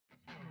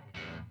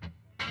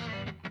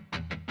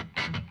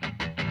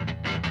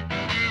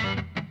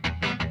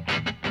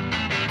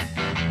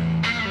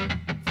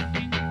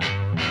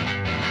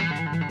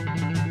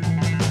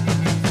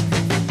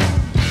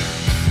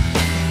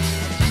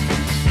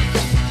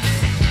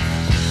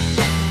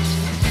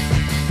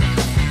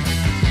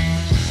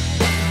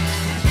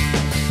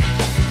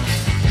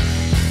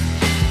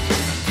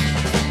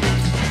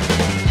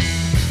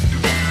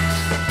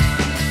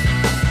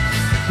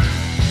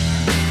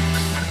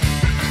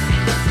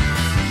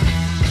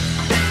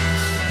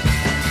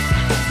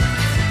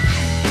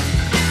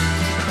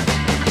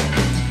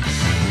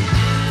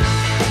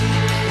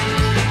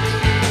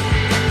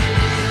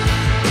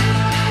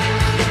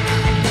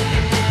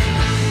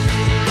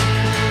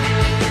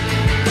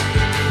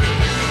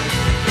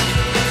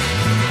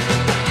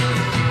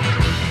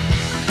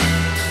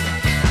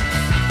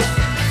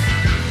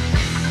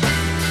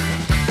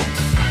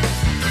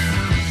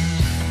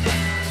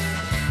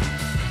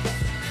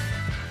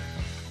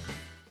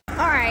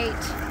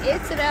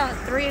It's about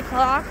 3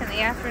 o'clock in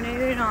the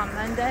afternoon on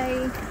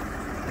Monday,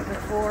 the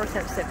 4th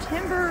of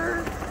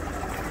September,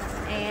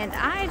 and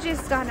I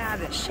just got out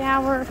of the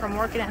shower from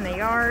working in the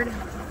yard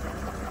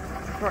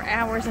for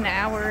hours and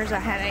hours. I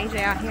had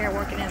AJ out here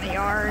working in the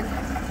yard,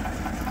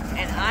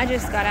 and I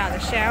just got out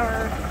of the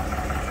shower,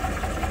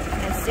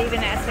 and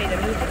Steven asked me to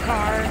move the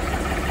car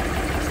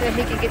so that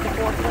he could get the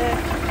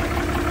forklift.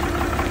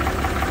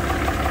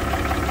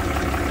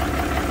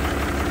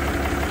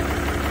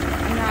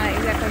 I'm not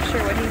exactly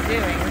sure what he's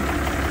doing.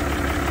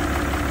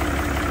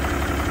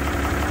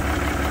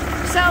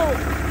 So,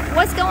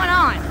 what's going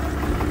on?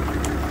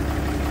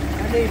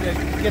 I need to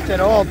get that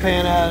oil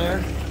pan out of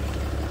there.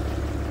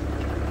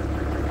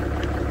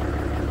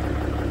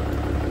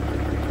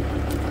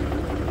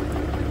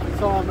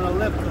 So I'm going to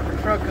lift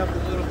the truck up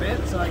a little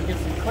bit so I can get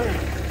some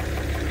clearance.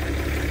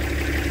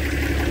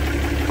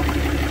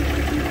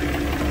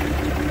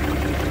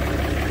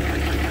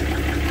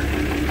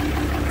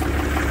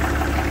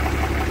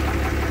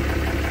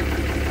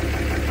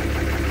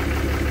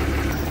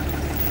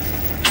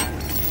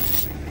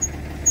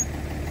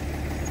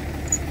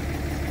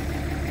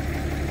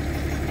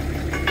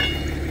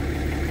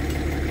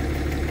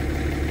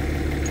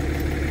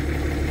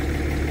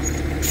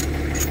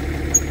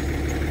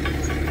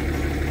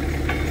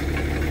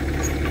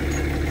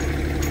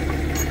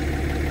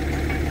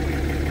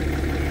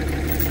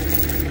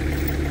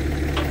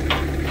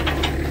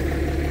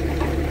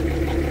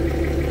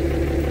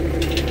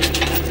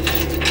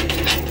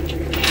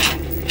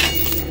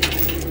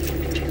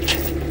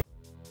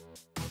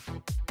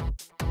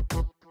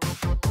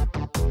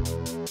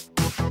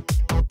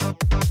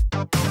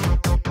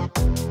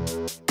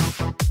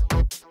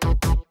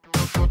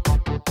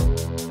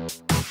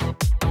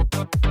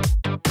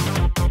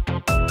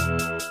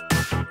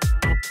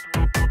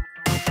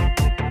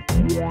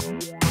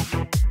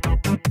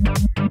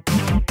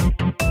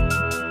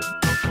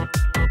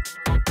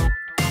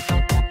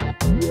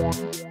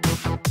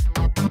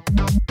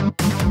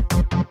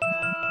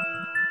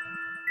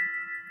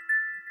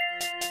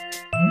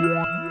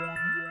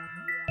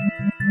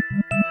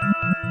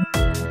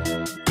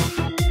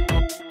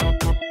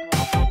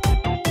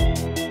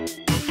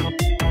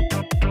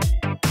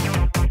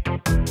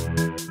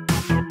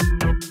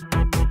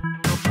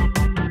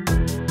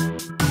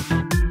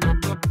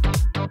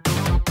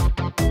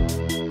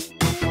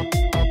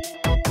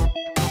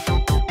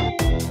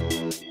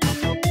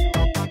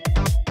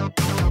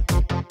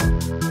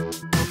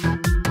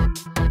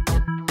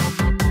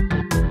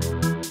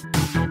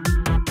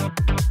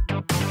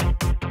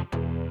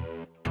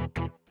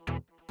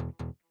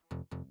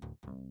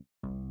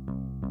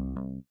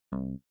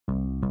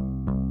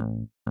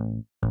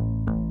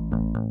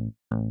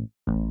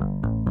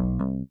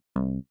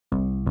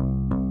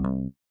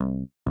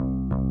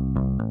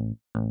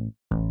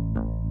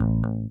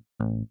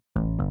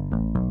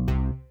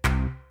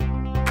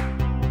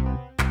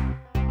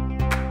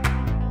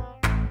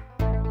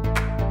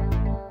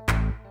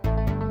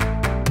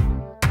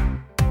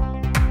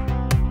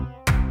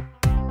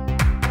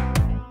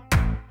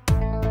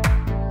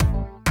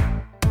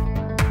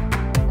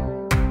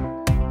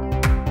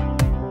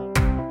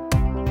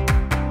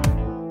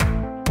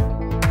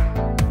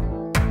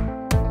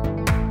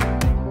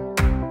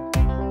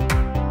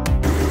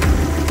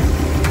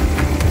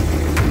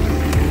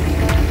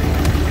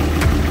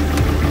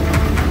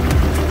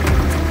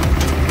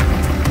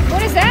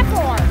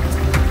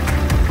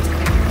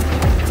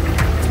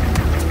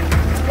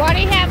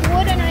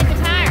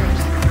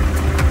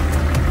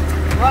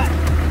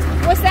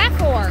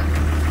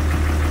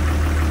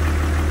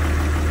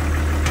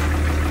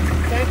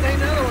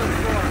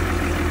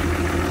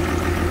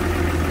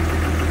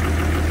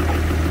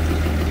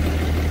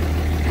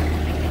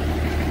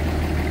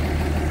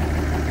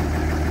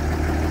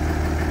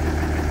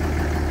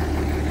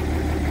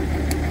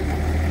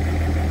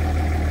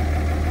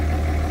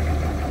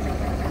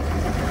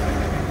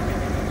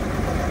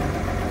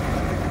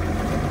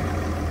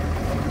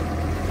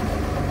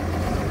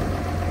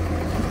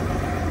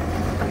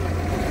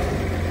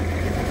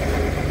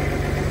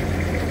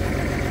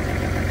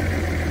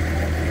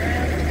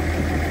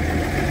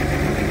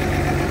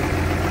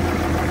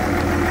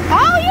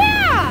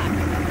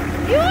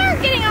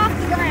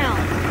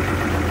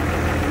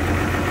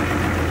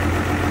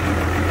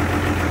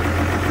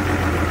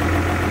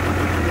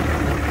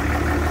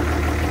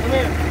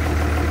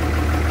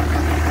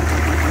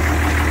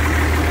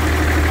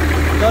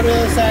 Go to the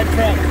other side of the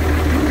truck.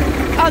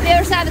 Oh, the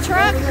other side of the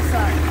truck? Go to this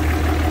side.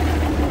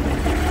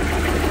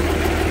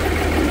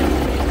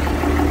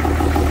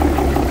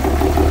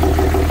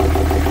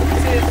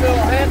 See this little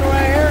handle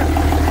right here?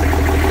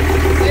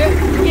 See it?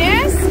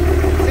 Yes.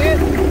 See it?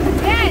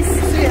 Yes.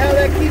 See how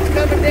that keeps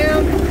coming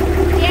down?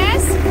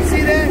 Yes.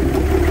 See that?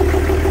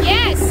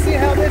 Yes. See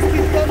how this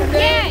keeps coming down?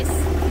 Yes.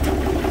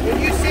 When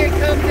you see it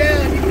come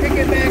down, you pick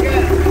it back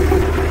up.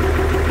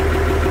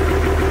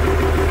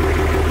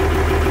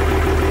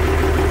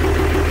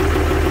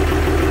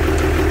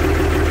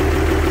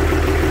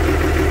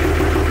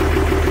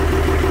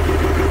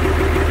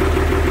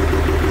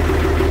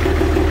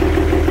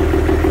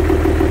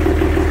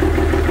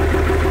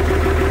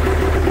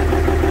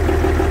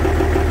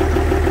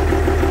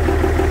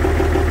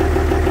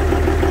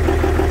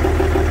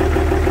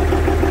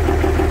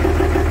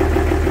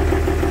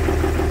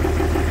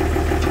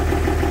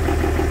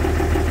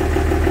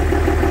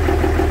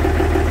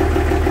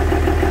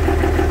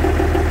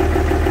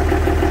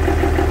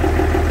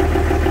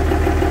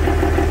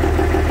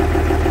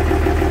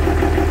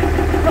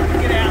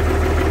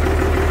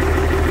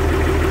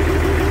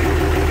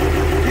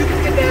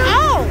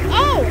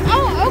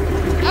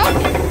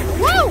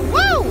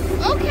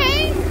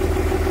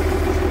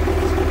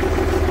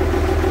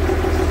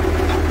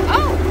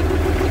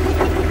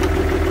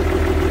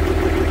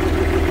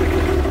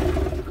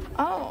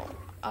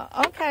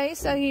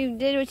 you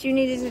did what you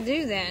needed to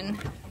do then.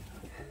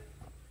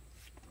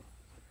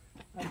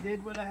 I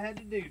did what I had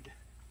to do.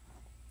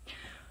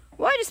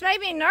 Well, it just made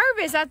me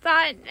nervous. I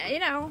thought, you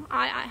know,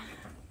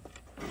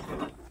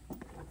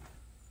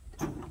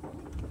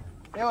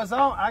 It was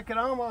all, I could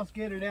almost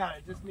get it out.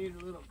 It just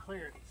needed a little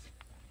clearance.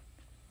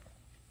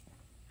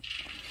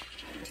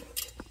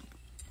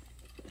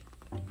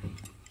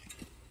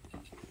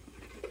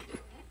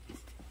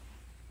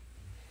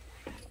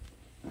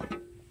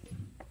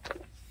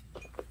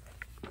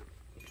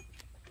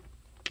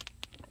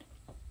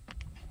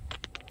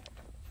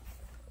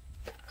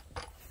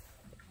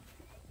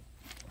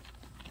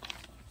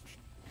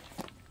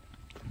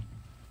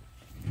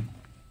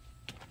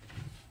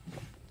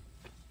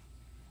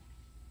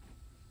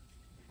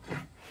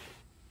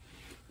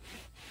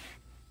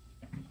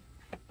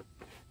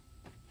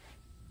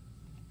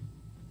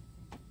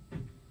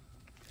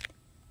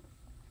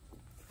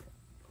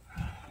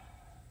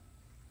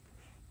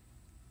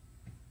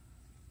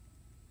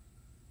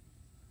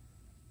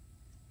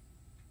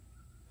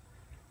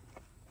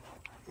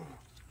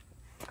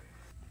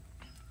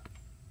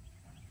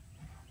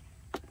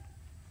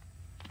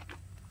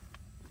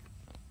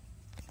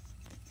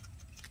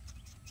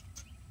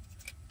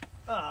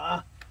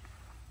 Ah,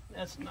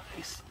 that's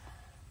nice.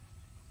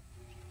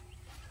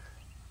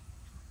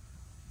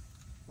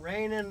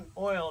 Raining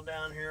oil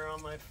down here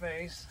on my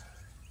face.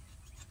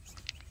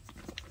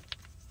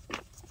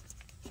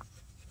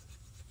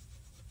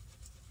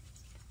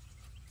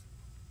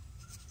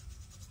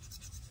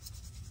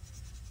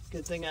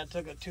 Good thing I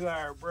took a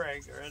 2-hour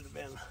break, or it'd have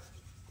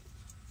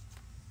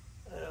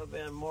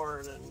been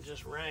more than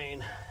just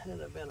rain. It'd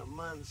have been a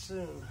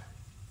monsoon.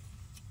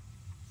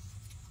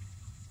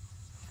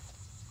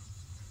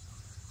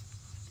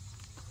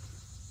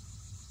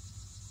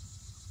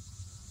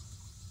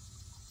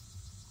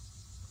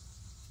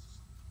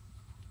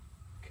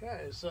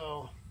 Okay,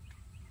 so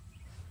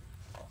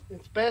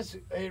it's best.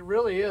 It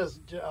really is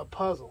a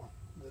puzzle,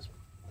 this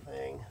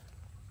thing.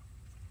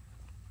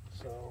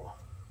 So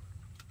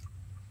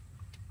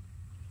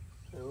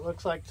it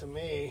looks like to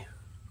me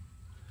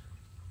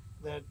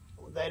that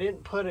they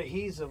didn't put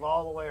adhesive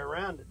all the way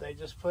around it. They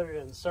just put it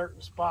in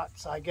certain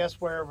spots. I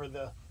guess wherever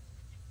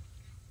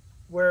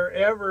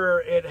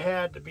it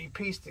had to be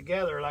pieced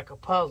together like a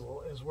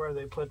puzzle is where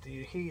they put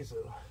the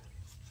adhesive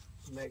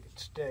to make it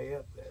stay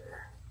up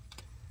there.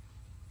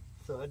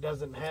 So it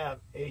doesn't have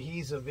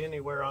adhesive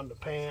anywhere on the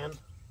pan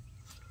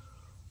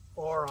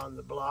or on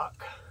the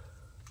block.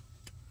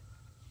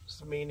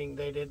 So meaning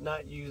they did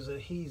not use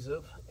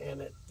adhesive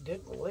and it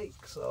didn't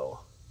leak.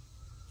 So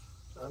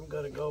I'm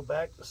going to go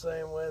back the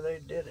same way they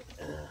did it.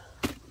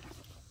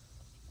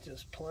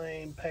 Just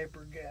plain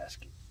paper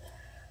gasket.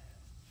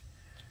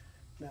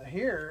 Now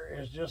here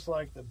is just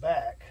like the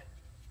back.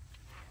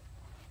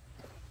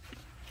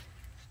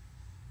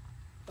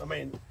 I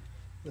mean,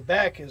 the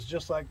back is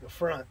just like the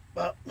front.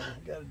 Oh,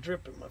 got a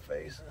drip in my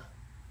face.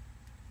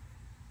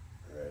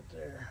 Right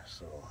there.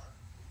 So,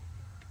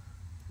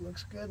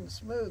 looks good and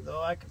smooth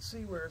though. I can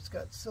see where it's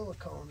got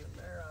silicone in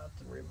there. I'll have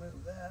to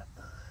remove that.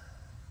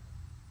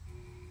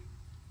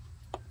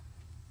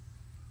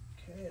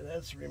 Okay,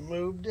 that's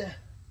removed.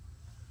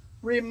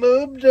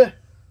 Removed.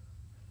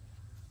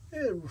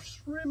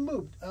 It's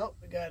removed. Oh,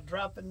 we got a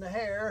drop in the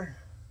hair.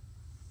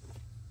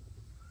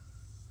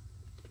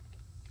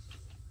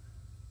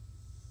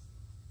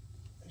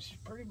 She's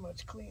pretty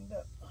much cleaned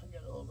up. I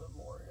got a little bit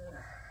more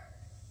here.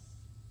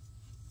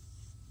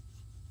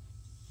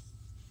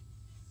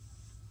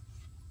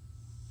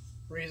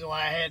 The reason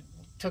why I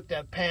took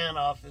that pan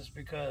off is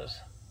because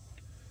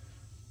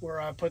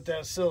where I put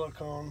that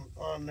silicone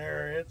on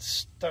there, it's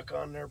stuck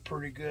on there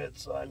pretty good,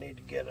 so I need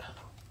to get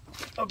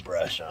a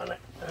brush on it.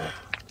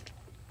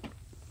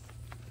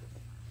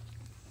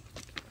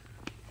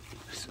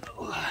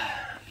 So,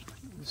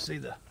 you see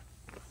the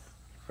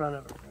front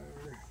of it.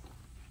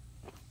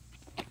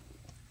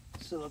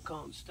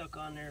 Silicone stuck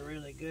on there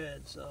really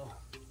good, so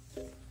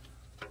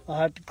I'll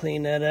have to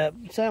clean that up.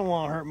 So it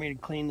won't hurt me to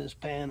clean this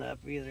pan up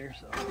either,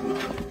 so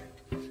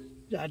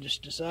I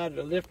just decided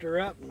to lift her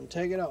up and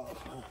take it off.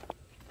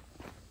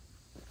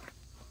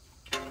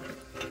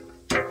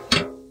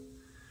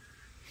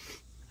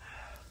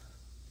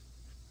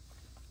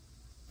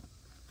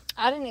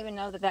 I didn't even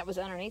know that was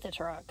underneath the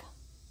truck.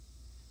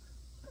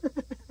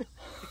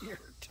 You're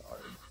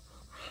retarded.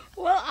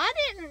 Well, I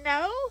didn't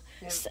know.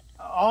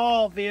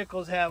 All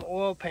vehicles have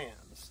oil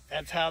pans.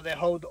 That's how they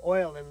hold the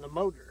oil in the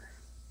motor.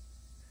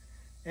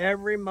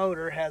 Every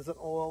motor has an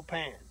oil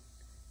pan.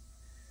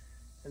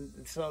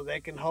 And so they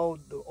can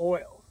hold the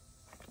oil.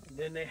 And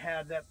then they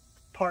have that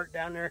part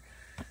down there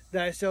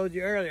that I showed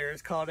you earlier.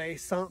 It's called a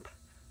sump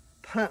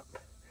pump.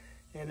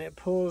 And it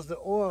pulls the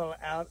oil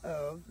out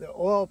of the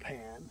oil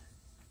pan,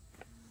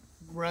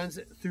 runs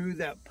it through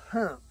that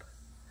pump,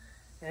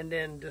 and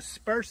then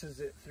disperses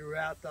it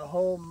throughout the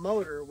whole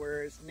motor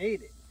where it's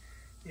needed.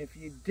 If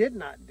you did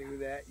not do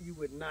that, you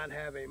would not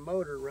have a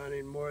motor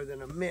running more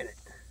than a minute.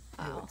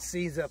 It would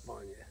seize up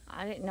on you.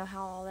 I didn't know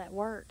how all that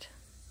worked.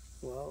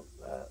 Well,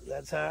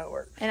 that's how it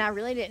works. And I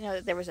really didn't know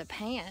that there was a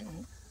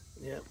pan.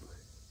 Yep.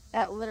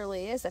 That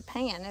literally is a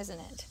pan, isn't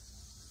it?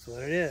 That's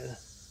what it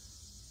is.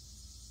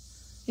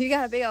 You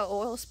got a big old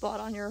oil spot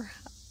on your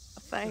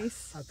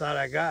face. I thought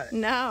I got it.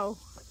 No,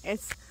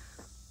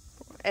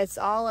 it's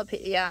all up here.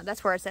 Yeah,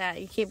 that's where it's at.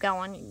 You keep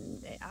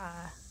going.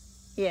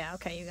 Yeah,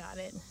 okay, you got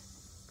it.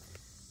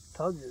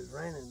 Told you it was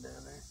raining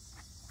down there.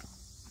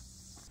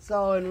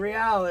 So in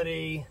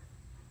reality,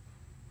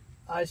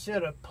 I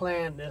should have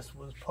planned this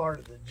was part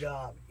of the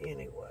job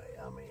anyway.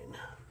 I mean,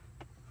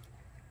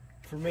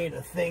 for me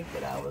to think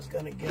that I was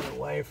going to get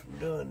away from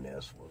doing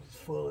this was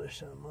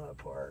foolish on my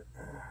part.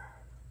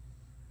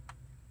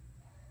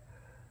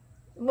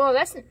 Well,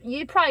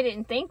 you probably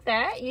didn't think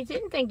that. You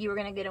didn't think you were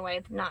going to get away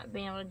with not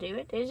being able to do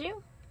it, did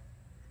you?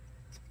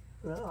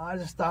 No, I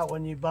just thought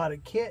when you bought a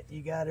kit,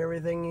 you got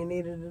everything you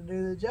needed to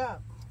do the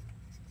job.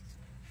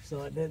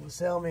 So it didn't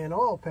sell me an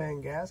oil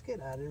pan gasket.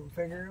 I didn't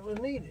figure it was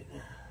needed.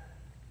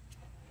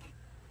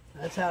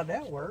 That's how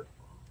that worked.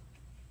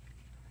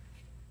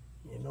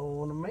 You know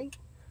what I mean?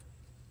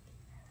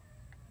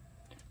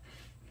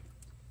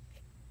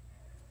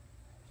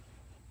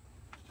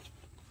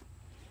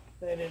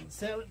 They didn't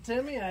sell it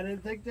to me. I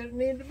didn't think that it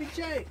needed to be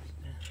changed.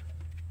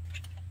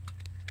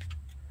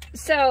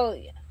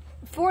 So,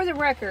 for the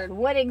record,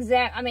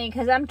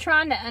 because I'm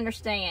trying to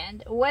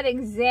understand, what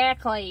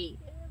exactly,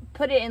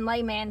 put it in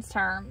layman's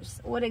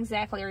terms, what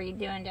exactly are you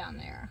doing down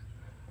there?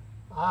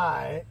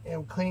 I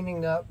am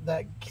cleaning up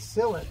that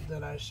sealant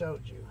that I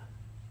showed you.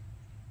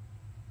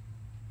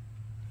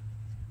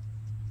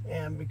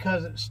 And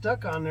because it's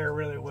stuck on there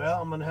really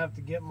well, I'm going to have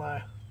to get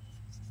my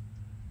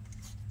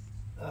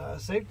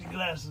safety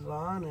glasses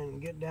on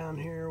and get down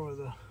here with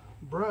a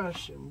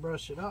brush and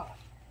brush it off.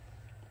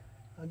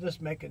 I'm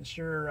just making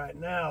sure right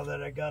now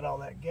that I got all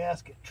that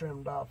gasket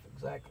trimmed off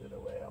exactly the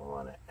way I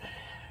want it.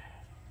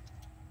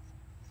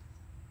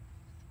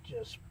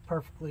 Just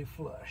perfectly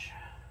flush.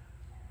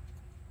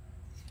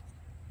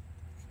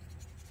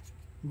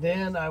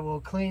 Then I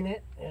will clean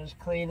it as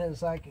clean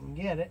as I can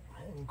get it.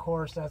 And of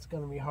course that's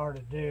going to be hard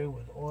to do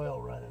with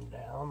oil running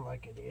down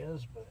like it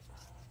is, but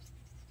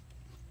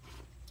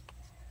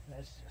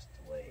that's just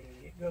the way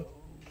it goes.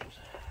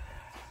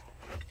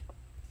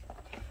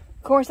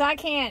 Of course, I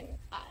can't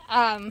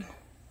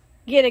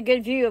get a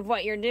good view of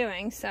what you're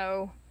doing,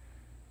 so...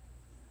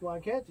 Why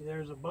can't you?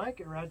 There's a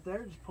blanket right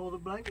there. Just pull the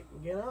blanket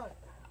and get on it.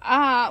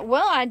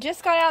 Well, I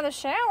just got out of the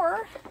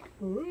shower.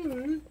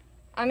 Ooh.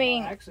 I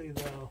mean... Well, actually,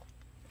 though,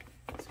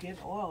 it's getting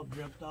oil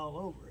dripped all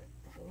over it.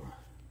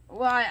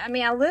 Well, I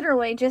mean, I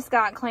literally just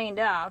got cleaned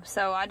up,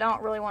 so I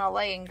don't really want to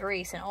lay in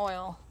grease and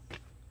oil.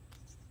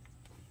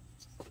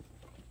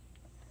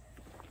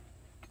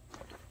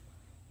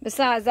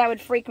 Besides, that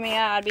would freak me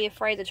out. I'd be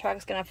afraid the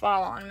truck's going to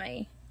fall on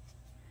me.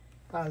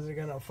 How's it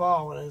going to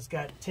fall when it's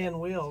got 10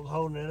 wheels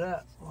holding it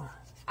up?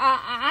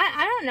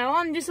 I don't know.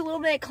 I'm just a little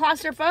bit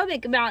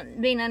claustrophobic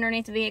about being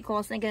underneath the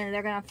vehicles, thinking that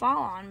they're going to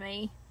fall on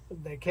me.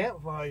 They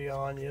can't fall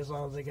on you as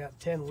long as they got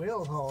 10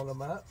 wheels holding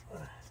them up.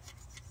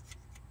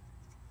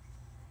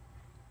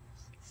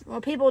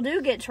 Well, people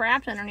do get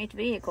trapped underneath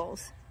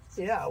vehicles.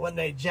 Yeah, when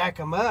they jack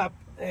them up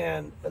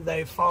and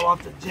they fall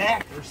off the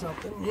jack or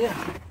something,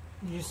 yeah.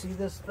 You see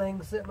this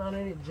thing sitting on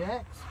any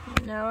jacks?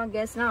 No, I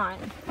guess not.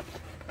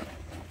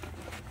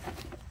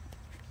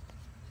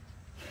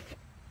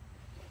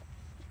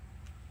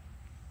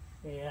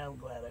 Yeah, I'm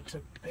glad I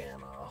took the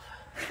pan off.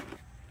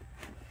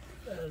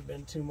 That would have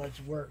been too much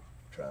work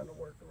trying to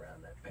work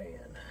around that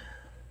pan.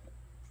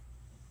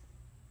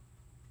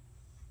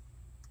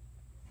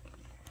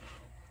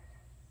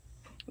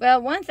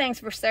 Well, one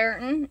thing's for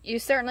certain. You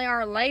certainly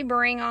are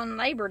laboring on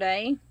Labor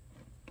Day.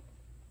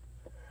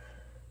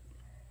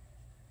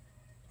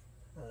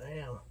 I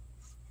am.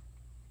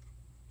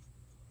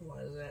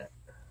 Why is that?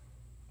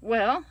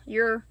 Well,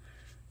 you're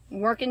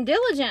working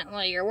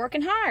diligently. You're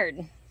working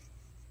hard.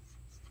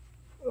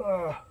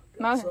 Oh,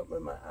 got something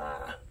in my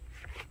eye.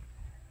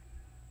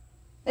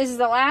 This is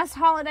the last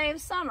holiday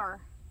of summer.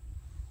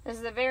 This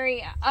is the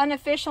very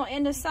unofficial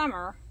end of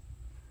summer.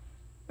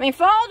 I mean,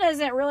 fall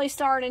doesn't really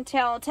start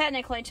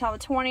technically until the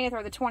 20th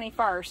or the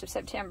 21st of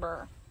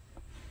September.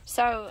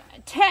 So,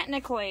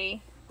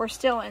 technically, we're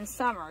still in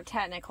summer,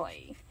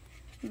 technically.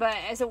 But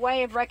as a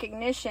way of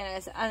recognition,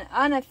 as an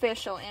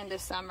unofficial end of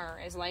summer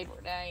is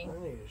Labor Day.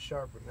 I need to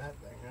sharpen that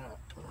thing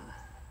up.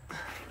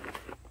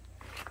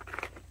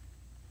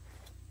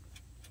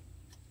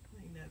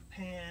 Clean that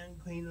pan,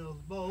 clean those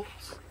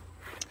bolts.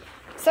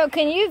 So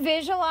can you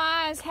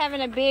visualize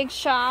having a big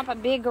shop, a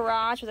big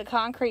garage with a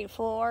concrete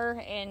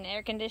floor and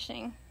air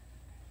conditioning?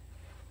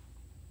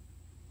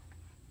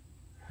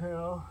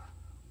 Well,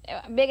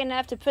 big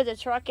enough to put the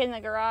truck in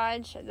the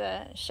garage,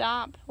 the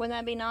shop. Wouldn't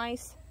that be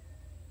nice?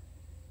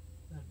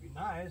 That'd be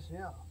nice,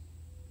 yeah.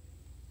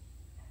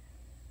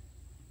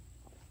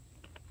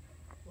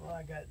 Well,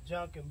 I got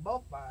junk in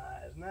both my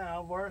eyes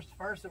now.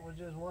 First it was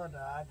just one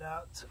eye.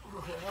 I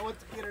went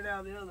to get it out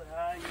of the other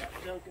eye. You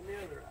got junk in the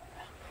other eye.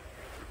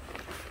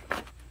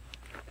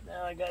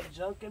 Now I got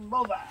junk in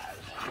both eyes.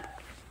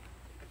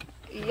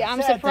 Yeah,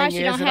 I'm surprised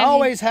you don't have. It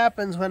always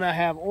happens when I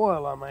have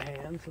oil on my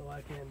hands, so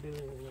I can't do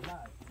anything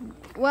about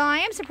it. Well, I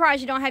am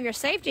surprised you don't have your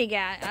safety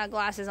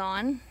glasses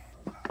on.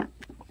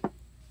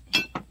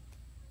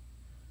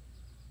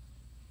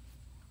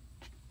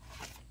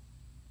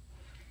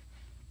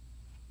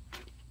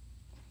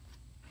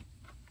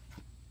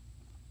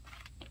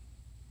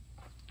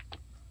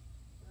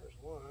 There's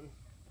one.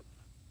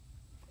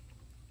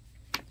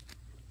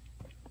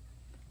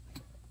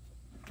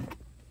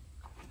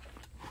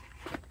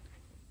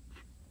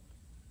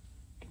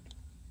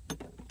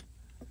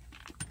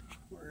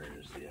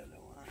 Where's the other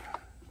one?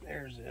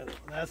 There's the other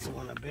one. That's the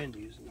one I've been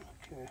using.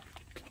 Okay.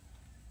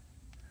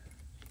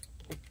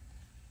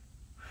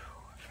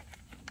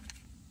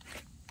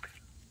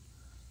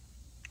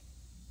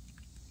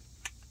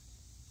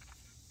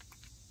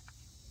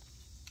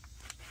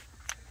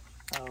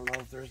 I don't know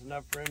if there's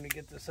enough room to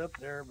get this up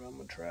there, but I'm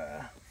gonna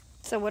try.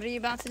 So what are you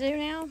about to do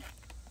now?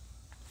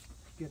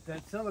 Get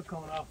that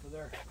silicone off of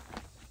there.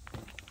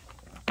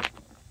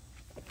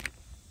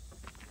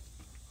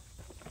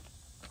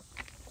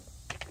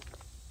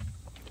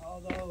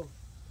 Although,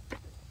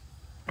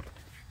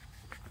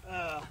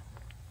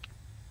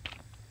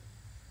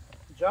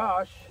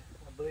 Josh,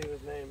 I believe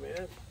his name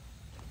is,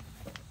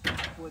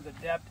 with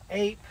Adept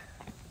Ape,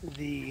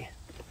 the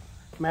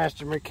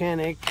master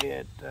mechanic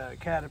at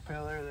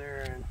Caterpillar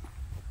there in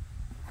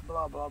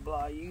blah blah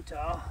blah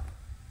Utah,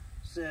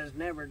 says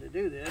never to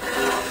do this.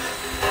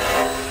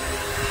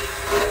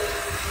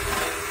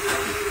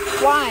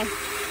 Why?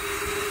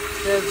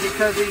 Says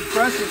because these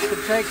brushes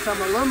could take some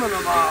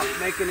aluminum off,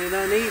 making it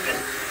uneven.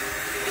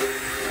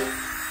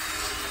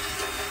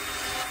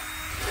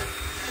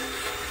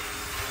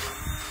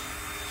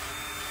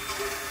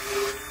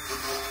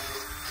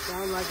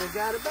 Sounds like I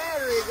got a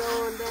battery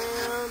going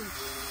down.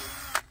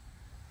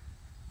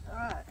 All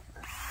right.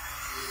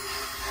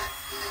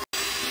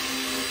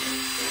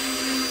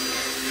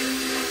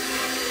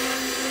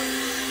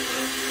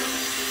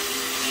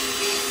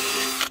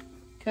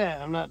 Okay,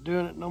 I'm not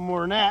doing it no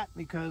more than that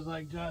because,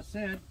 like Josh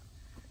said,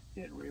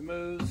 it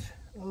removes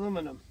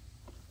aluminum.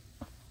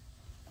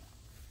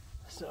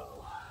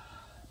 So,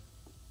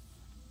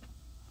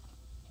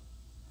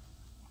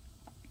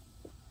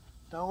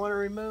 don't want to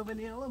remove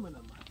any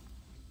aluminum.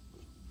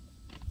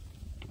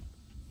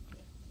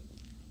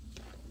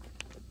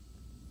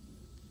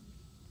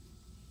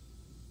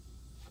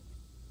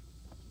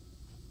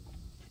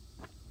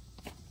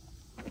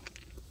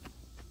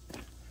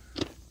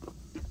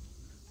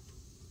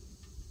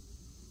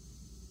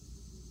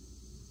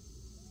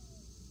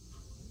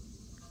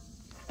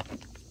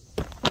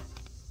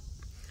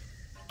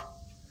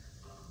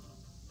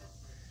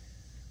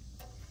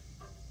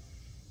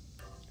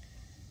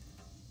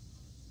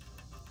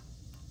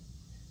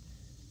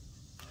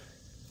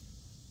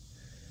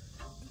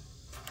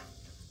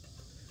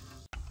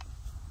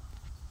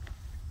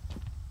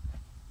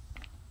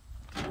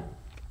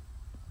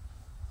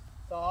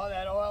 So all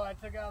that oil I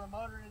took out of the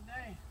motor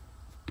today.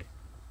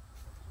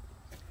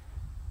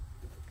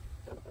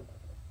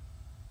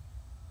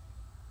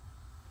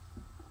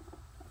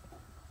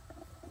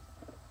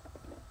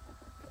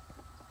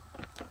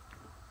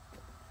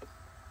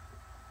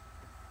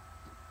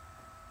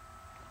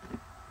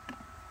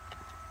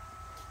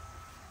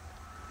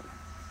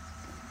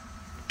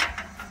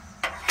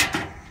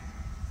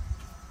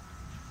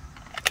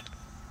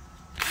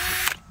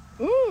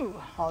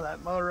 Ooh. All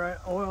that motor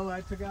oil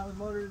I took out of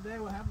the motor today,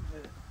 what happened to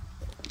it?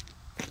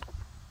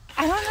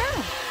 I don't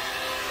know.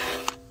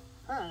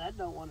 Huh, that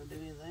don't want to do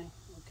anything.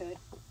 Okay.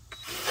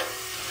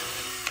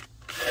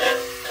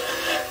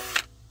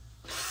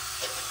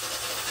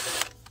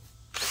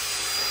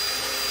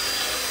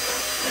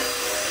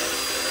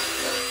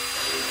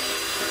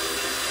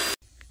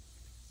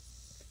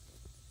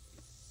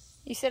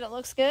 You said it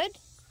looks good?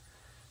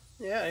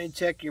 Yeah, you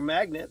check your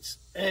magnets,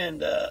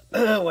 and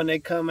when they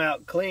come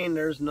out clean,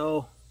 there's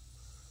no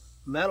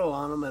metal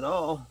on them at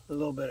all. A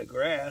little bit of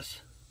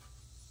grass.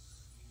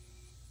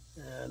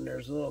 And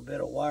there's a little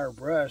bit of wire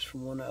brush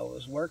from when I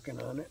was working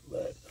on it,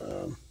 but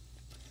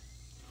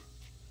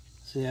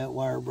see that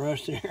wire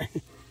brush there?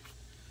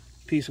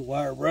 Piece of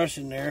wire brush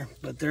in there,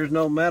 but there's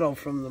no metal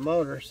from the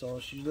motor, so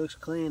she looks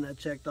clean. I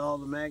checked all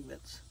the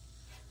magnets.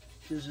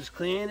 She's as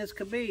clean as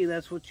could be.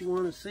 That's what you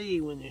want to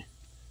see when you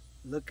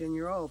look in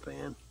your oil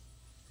pan.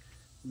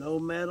 No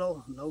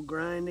metal, no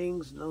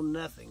grindings, no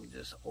nothing,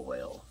 just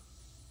oil.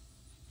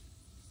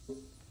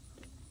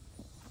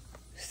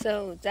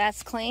 So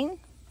that's clean?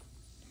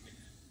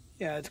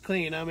 Yeah, it's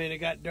clean. I mean, it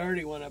got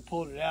dirty when I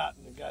pulled it out,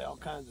 and it got all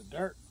kinds of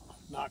dirt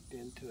knocked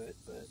into it.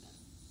 But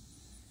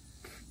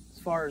as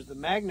far as the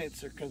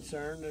magnets are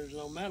concerned, there's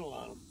no metal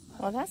on them.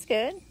 Well, that's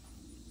good.